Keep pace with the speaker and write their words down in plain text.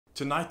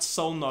Tonight's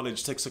Soul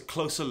Knowledge takes a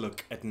closer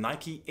look at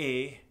Nike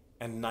Air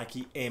and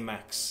Nike Air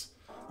Max.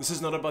 This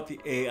is not about the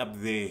air up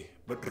there,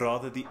 but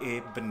rather the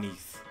air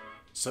beneath.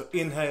 So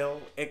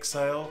inhale,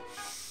 exhale,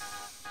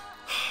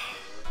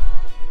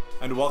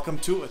 and welcome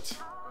to it.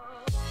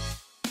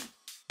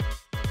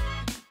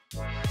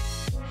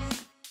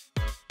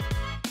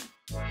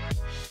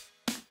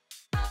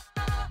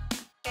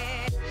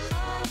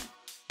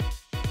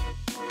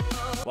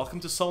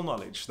 Welcome to Soul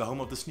Knowledge, the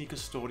home of the sneaker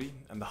story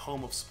and the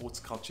home of sports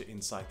culture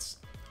insights.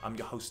 I'm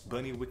your host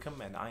Bernie Wickham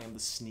and I am the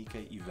sneaker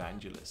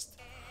evangelist.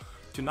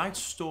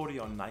 Tonight's story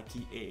on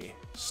Nike Air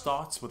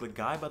starts with a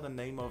guy by the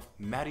name of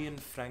Marion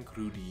Frank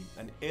Rudy,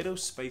 an Aero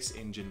Space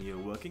Engineer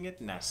working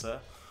at NASA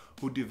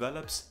who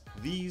develops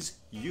these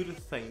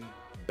urethane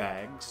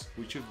bags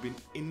which have been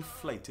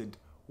inflated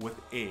with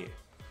air.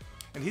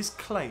 And his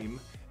claim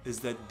is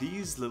that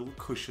these little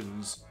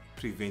cushions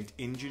prevent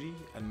injury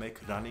and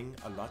make running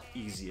a lot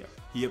easier.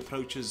 He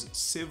approaches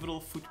several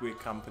footwear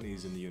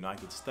companies in the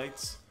United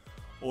States,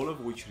 all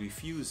of which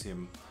refuse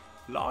him,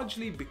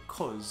 largely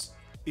because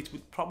it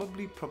would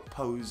probably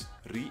propose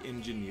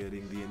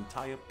re-engineering the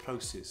entire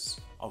process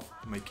of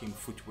making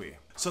footwear.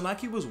 So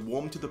Nike was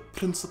warm to the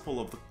principle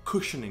of the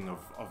cushioning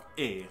of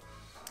air.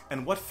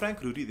 And what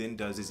Frank Rudy then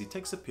does is he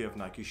takes a pair of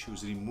Nike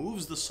shoes,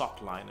 removes the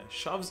sock liner,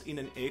 shoves in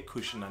an air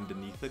cushion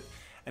underneath it,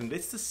 and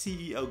lets the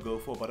CEO go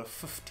for about a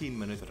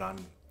 15-minute run.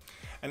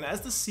 And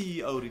as the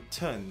CEO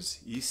returns,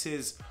 he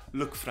says,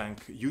 "Look Frank,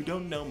 you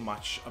don't know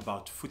much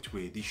about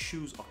footwear. These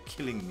shoes are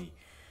killing me.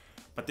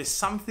 But there's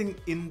something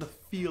in the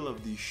feel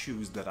of these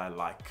shoes that I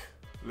like.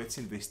 Let's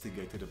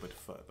investigate it a bit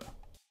further."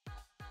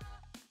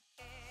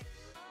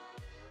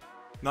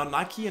 Now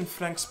Nike and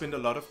Frank spend a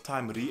lot of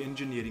time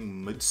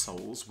re-engineering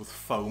midsoles with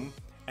foam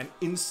and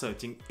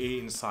inserting air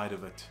inside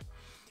of it,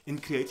 in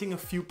creating a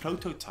few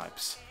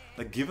prototypes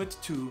that give it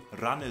to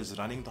runners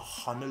running the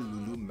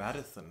Honolulu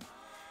Marathon.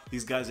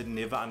 These guys had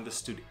never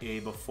understood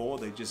air before.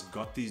 They just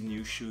got these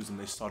new shoes and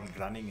they started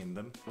running in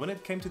them. When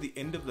it came to the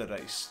end of the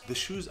race, the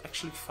shoes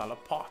actually fell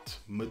apart.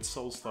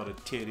 Midsoles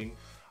started tearing,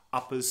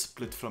 uppers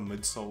split from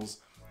midsoles.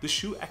 The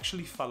shoe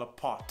actually fell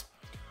apart.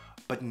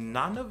 But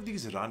none of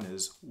these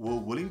runners were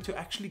willing to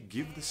actually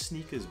give the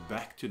sneakers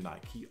back to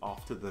Nike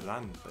after the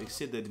run. They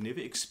said they'd never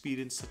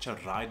experienced such a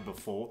ride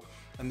before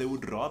and they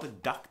would rather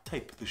duct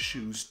tape the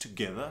shoes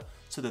together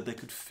so that they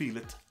could feel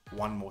it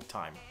one more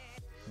time.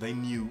 They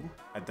knew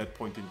at that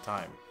point in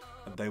time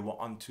that they were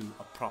onto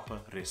a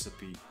proper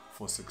recipe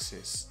for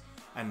success.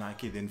 And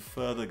Nike then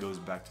further goes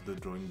back to the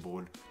drawing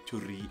board to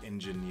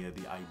re-engineer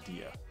the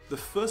idea. The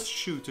first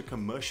shoe to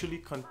commercially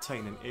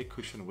contain an air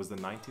cushion was the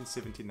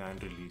 1979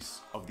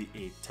 release of the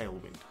Air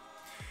Tailwind.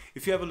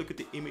 If you have a look at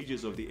the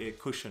images of the air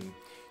cushion,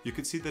 you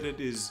can see that it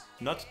is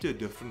not too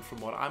different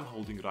from what I'm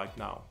holding right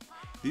now.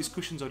 These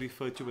cushions are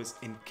referred to as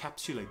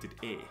encapsulated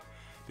air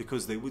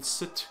because they would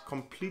sit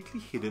completely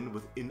hidden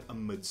within a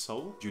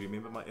midsole. Do you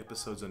remember my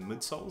episodes on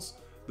midsoles?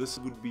 This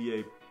would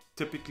be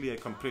typically a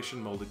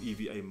compression molded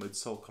EVA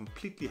midsole,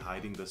 completely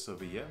hiding this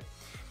over here.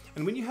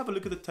 And when you have a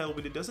look at the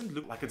Tailwind, it doesn't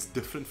look like it's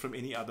different from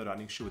any other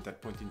running shoe at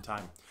that point in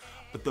time.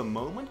 But the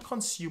moment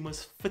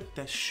consumers fit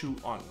that shoe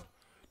on,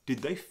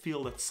 did they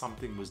feel that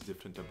something was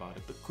different about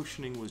it? The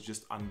cushioning was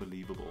just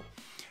unbelievable.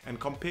 And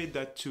compared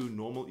that to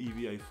normal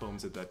EVA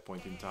foams at that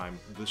point in time,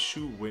 the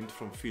shoe went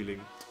from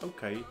feeling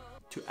okay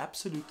to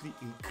absolutely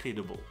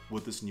incredible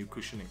with this new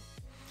cushioning.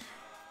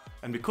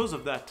 And because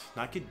of that,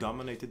 Nike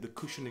dominated the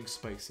cushioning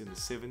space in the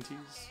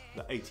 70s,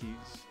 the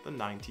 80s, the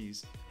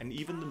 90s, and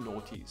even the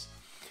noughties.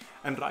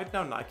 And right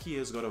now Nike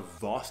has got a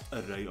vast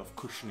array of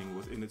cushioning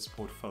within its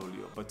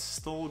portfolio, but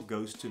still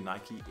goes to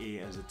Nike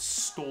Air as its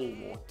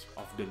stalwart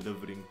of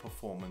delivering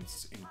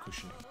performance in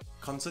cushioning.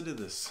 Consider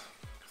this.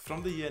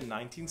 From the year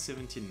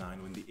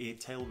 1979 when the Air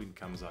Tailwind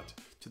comes out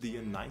to the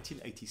year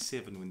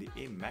 1987 when the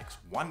Air Max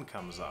 1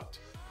 comes out,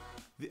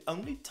 the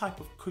only type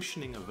of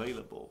cushioning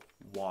available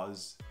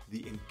was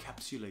the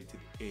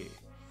encapsulated air.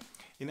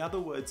 In other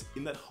words,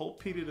 in that whole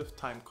period of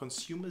time,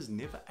 consumers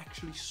never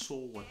actually saw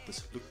what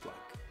this looked like.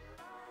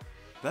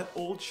 That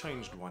all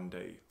changed one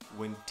day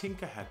when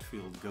Tinker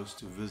Hatfield goes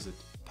to visit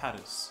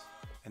Paris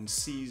and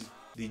sees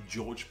the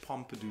Georges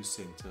Pompidou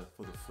Center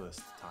for the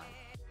first time.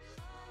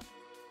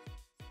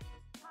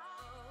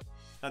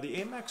 Now the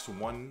Air Max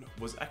 1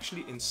 was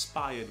actually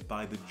inspired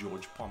by the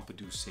Georges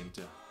Pompidou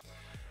Center.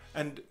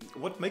 And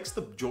what makes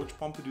the Georges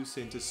Pompidou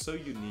Center so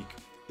unique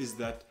is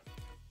that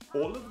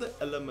all of the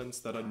elements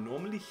that are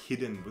normally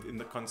hidden within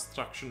the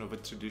construction of a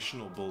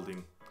traditional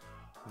building,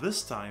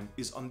 this time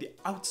is on the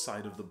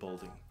outside of the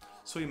building.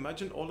 So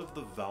imagine all of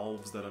the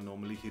valves that are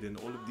normally hidden,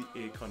 all of the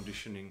air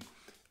conditioning,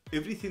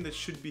 everything that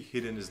should be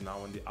hidden is now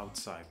on the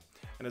outside.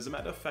 And as a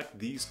matter of fact,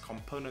 these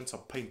components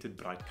are painted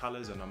bright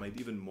colors and are made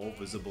even more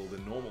visible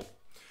than normal.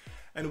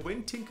 And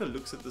when Tinker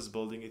looks at this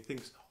building, he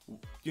thinks,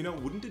 you know,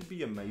 wouldn't it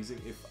be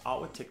amazing if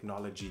our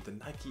technology, the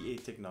Nike Air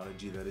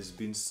technology that has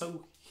been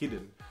so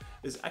hidden,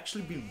 is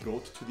actually being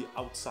brought to the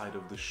outside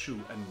of the shoe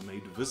and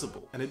made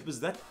visible. And it was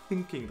that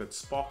thinking that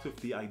sparked off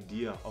the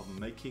idea of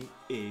making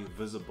air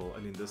visible,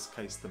 and in this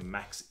case the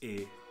Max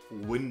Air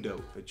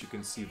window that you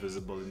can see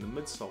visible in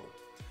the midsole.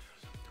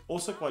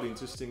 Also quite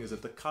interesting is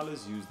that the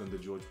colors used in the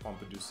George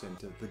Pompidou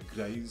Center, the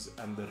grays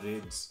and the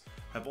reds,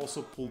 have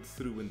also pulled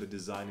through in the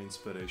design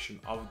inspiration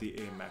of the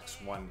Air Max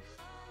 1.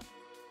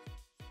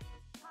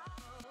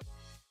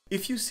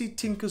 If you see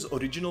Tinker's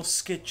original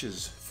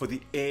sketches for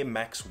the Air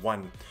Max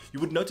 1, you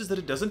would notice that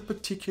it doesn't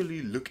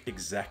particularly look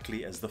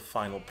exactly as the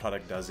final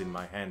product does in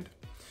my hand.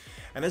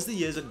 And as the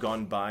years had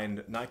gone by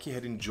and Nike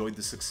had enjoyed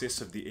the success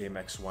of the Air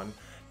Max 1,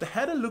 they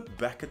had a look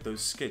back at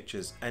those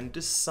sketches and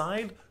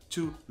decide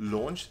to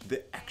launch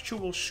the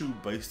actual shoe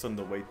based on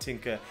the way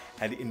Tinker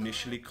had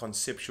initially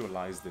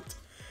conceptualized it.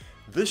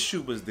 This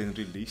shoe was then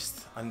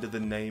released under the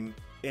name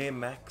Air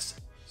Max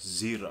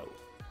Zero.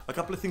 A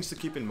couple of things to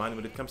keep in mind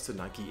when it comes to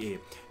Nike Air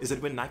is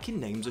that when Nike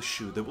names a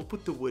shoe, they will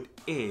put the word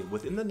Air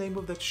within the name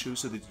of that shoe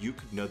so that you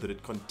could know that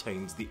it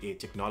contains the Air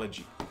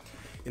technology.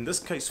 In this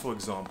case, for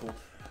example,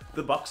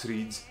 the box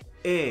reads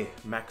Air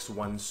Max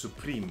 1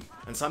 Supreme,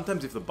 and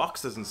sometimes if the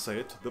box doesn't say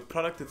it, the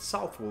product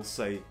itself will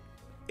say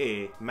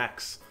Air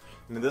Max.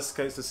 And in this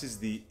case, this is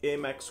the Air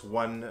Max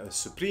 1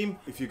 Supreme.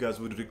 If you guys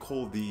would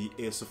recall the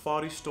Air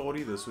Safari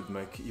story, this would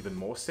make even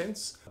more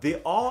sense. There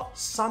are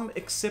some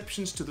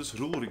exceptions to this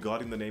rule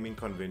regarding the naming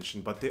convention,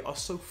 but there are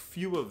so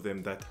few of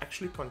them that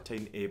actually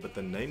contain Air, but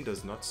the name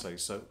does not say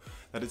so,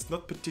 that it's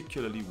not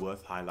particularly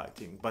worth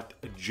highlighting. But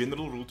a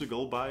general rule to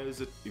go by is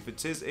that if it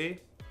says Air,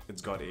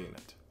 it's got Air in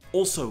it.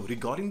 Also,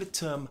 regarding the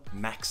term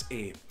Max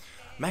Air,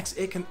 Max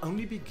Air can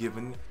only be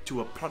given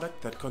to a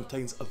product that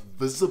contains a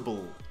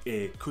visible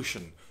air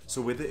cushion.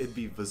 So whether it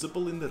be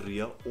visible in the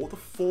rear or the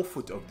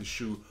forefoot of the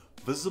shoe,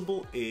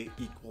 visible air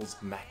equals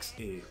max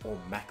air or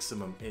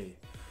maximum air.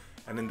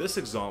 And in this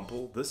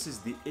example, this is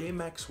the Air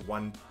Max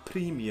 1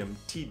 Premium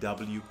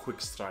TW Quick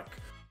Strike.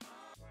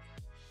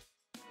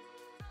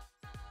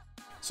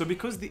 So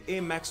because the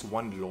Air Max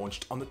 1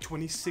 launched on the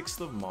 26th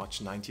of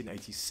March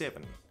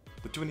 1987,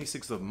 the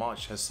 26th of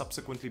March has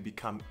subsequently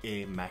become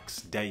Air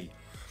Max Day.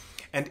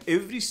 And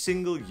every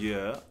single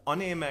year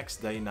on Air Max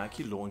Day,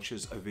 Nike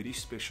launches a very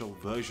special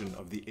version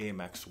of the Air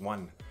Max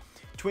 1.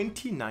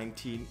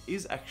 2019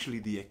 is actually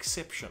the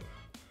exception.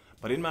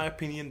 But in my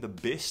opinion, the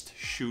best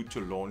shoe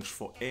to launch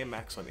for Air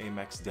Max on Air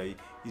Max Day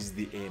is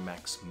the Air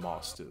Max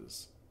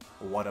Masters.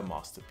 What a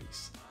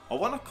masterpiece. I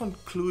want to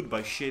conclude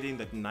by sharing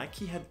that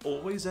Nike had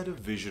always had a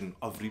vision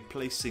of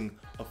replacing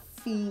a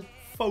full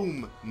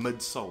foam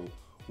midsole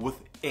with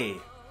air.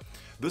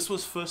 This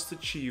was first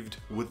achieved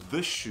with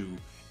this shoe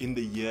in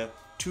the year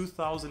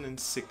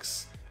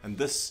 2006, and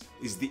this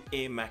is the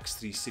Air Max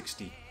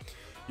 360.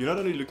 You're not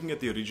only looking at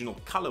the original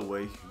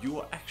colorway, you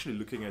are actually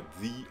looking at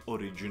the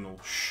original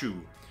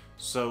shoe.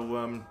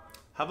 So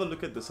have a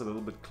look at this a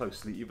little bit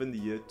closely. Even the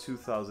year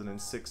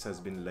 2006 has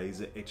been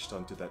laser etched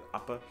onto that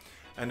upper,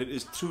 and it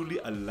is truly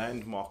a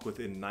landmark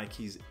within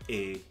Nike's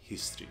Air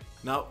history.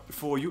 Now,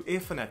 for you Air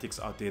fanatics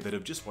out there that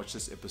have just watched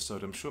this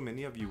episode, I'm sure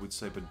many of you would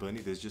say, but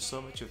Bernie, there's just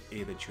so much of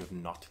Air that you have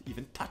not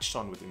even touched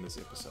on within this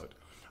episode.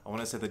 I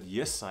want to say that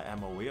yes, I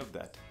am aware of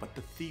that, but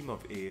the theme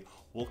of Air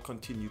will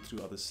continue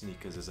through other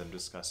sneakers as I'm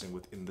discussing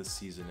within this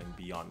season and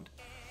beyond.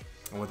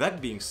 And with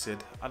that being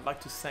said, I'd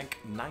like to thank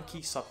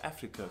Nike South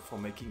Africa for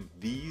making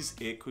these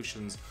air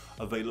cushions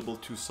available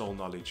to Soul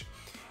Knowledge.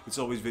 It's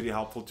always very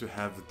helpful to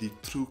have the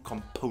true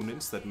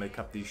components that make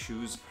up these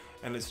shoes,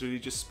 and it's really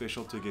just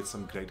special to get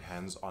some great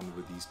hands-on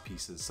with these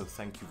pieces, so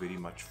thank you very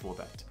much for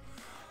that.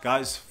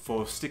 Guys,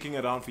 for sticking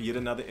around for yet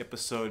another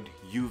episode,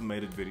 you've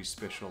made it very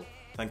special.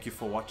 Thank you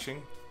for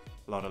watching.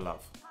 A lot of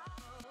love.